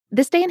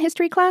This Day in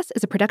History Class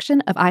is a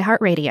production of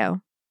iHeartRadio.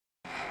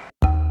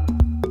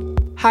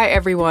 Hi,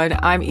 everyone.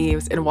 I'm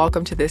Eves, and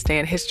welcome to This Day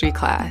in History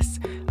Class,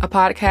 a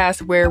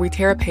podcast where we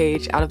tear a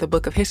page out of the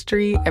book of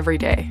history every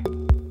day.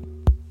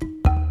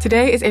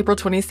 Today is April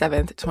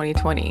 27th,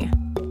 2020.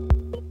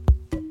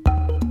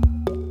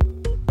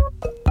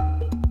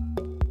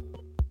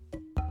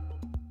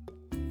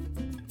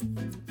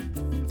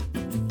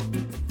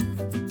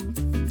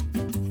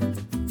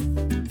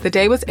 The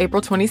day was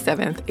April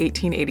 27th,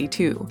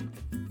 1882.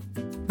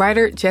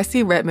 Writer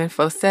Jessie Redmon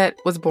Fauset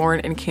was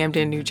born in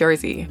Camden, New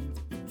Jersey.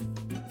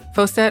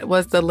 Fauset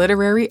was the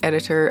literary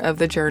editor of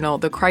the journal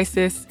The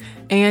Crisis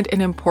and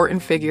an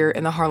important figure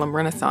in the Harlem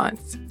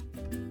Renaissance.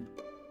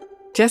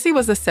 Jessie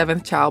was the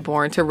seventh child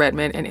born to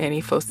Redmon and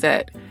Annie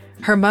Fauset.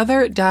 Her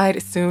mother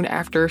died soon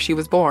after she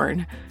was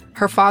born.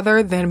 Her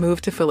father then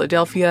moved to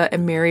Philadelphia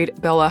and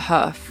married Bella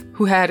Huff,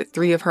 who had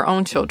 3 of her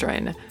own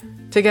children.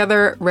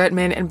 Together,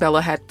 Redmon and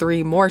Bella had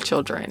 3 more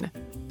children.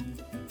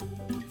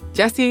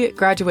 Jessie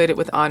graduated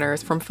with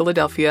honors from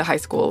Philadelphia High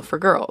School for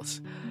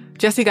Girls.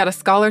 Jessie got a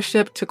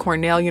scholarship to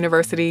Cornell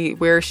University,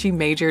 where she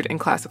majored in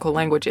classical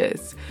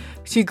languages.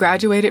 She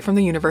graduated from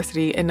the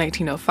university in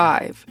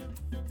 1905.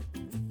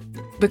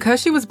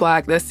 Because she was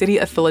Black, the city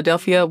of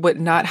Philadelphia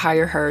would not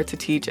hire her to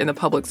teach in the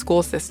public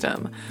school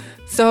system.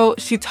 So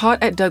she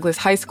taught at Douglas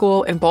High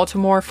School in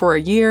Baltimore for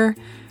a year.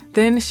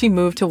 Then she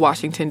moved to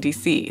Washington,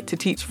 D.C. to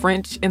teach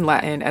French and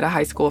Latin at a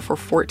high school for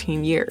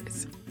 14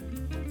 years.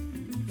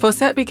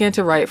 Fauset began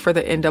to write for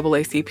the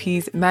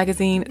NAACP's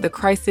magazine, The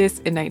Crisis,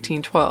 in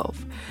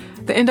 1912.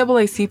 The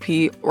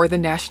NAACP, or the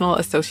National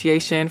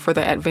Association for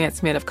the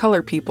Advancement of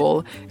Colored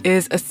People,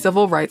 is a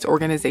civil rights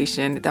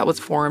organization that was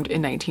formed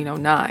in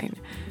 1909.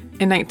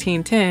 In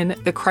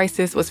 1910, The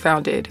Crisis was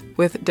founded,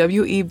 with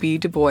W.E.B.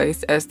 Du Bois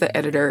as the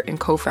editor and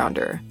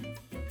co-founder.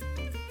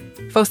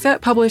 Fauset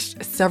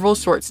published several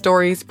short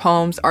stories,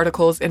 poems,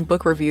 articles, and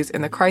book reviews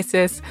in The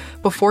Crisis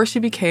before she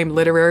became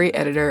literary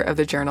editor of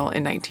the journal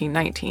in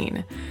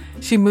 1919.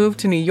 She moved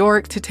to New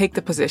York to take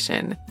the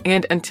position,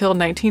 and until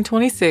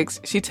 1926,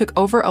 she took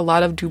over a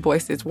lot of Du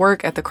Bois's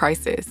work at The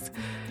Crisis.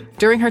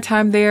 During her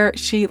time there,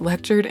 she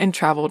lectured and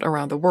traveled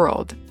around the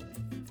world.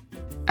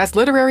 As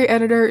literary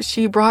editor,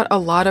 she brought a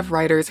lot of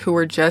writers who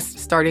were just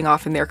starting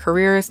off in their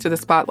careers to the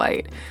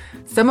spotlight.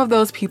 Some of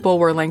those people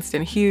were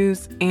Langston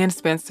Hughes, Anne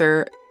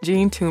Spencer,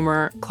 Jean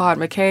Toomer, Claude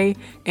McKay,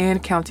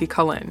 and Countee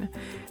Cullen.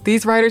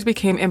 These writers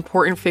became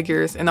important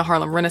figures in the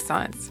Harlem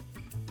Renaissance.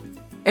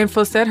 And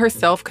Fauset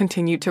herself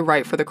continued to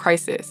write for The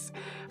Crisis.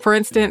 For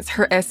instance,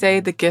 her essay,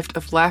 The Gift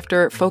of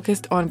Laughter,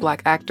 focused on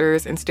Black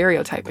actors and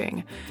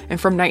stereotyping. And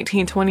from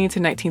 1920 to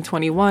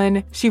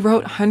 1921, she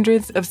wrote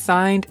hundreds of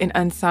signed and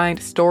unsigned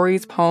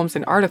stories, poems,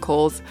 and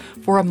articles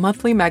for a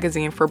monthly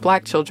magazine for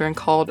Black children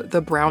called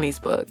The Brownies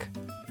Book.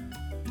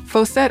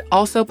 Fauset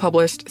also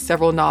published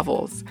several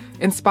novels,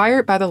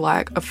 inspired by the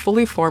lack of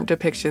fully formed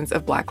depictions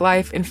of Black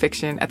life in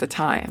fiction at the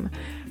time.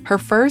 Her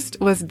first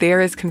was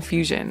There Is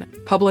Confusion,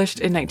 published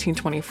in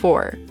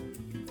 1924.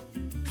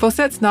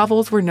 Fauset's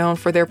novels were known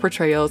for their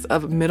portrayals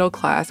of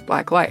middle-class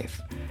Black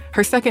life.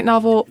 Her second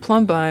novel,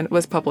 Plum Bun,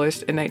 was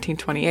published in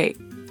 1928.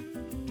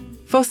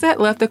 Fauset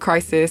left The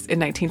Crisis in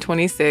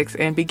 1926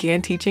 and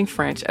began teaching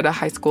French at a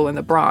high school in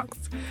the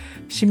Bronx.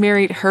 She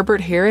married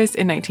Herbert Harris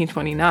in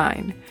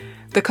 1929.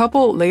 The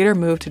couple later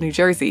moved to New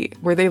Jersey,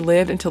 where they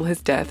lived until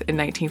his death in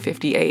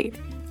 1958.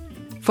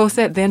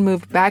 Fauset then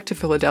moved back to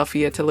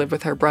Philadelphia to live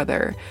with her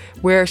brother,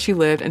 where she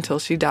lived until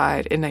she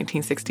died in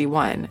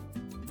 1961.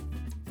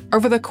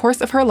 Over the course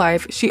of her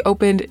life, she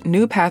opened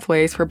new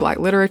pathways for Black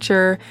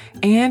literature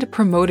and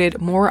promoted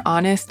more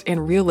honest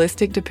and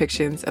realistic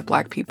depictions of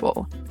Black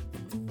people.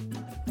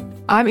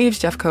 I'm Eves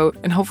Jeffcoat,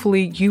 and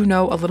hopefully you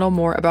know a little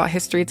more about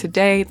history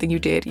today than you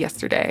did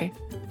yesterday.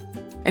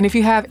 And if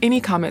you have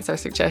any comments or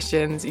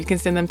suggestions, you can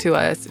send them to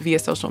us via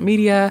social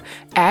media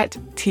at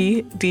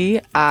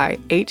TDIHC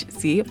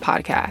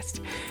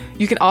Podcast.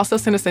 You can also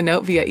send us a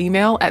note via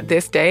email at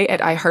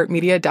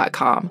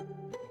thisday@iheartmedia.com.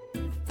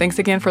 Thanks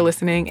again for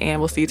listening,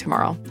 and we'll see you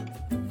tomorrow.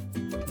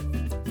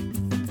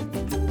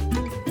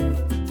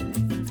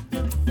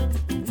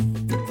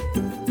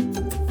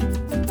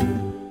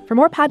 For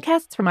more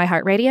podcasts from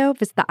iHeartRadio,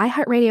 visit the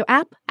iHeartRadio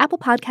app, Apple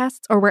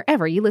Podcasts, or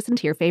wherever you listen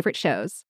to your favorite shows.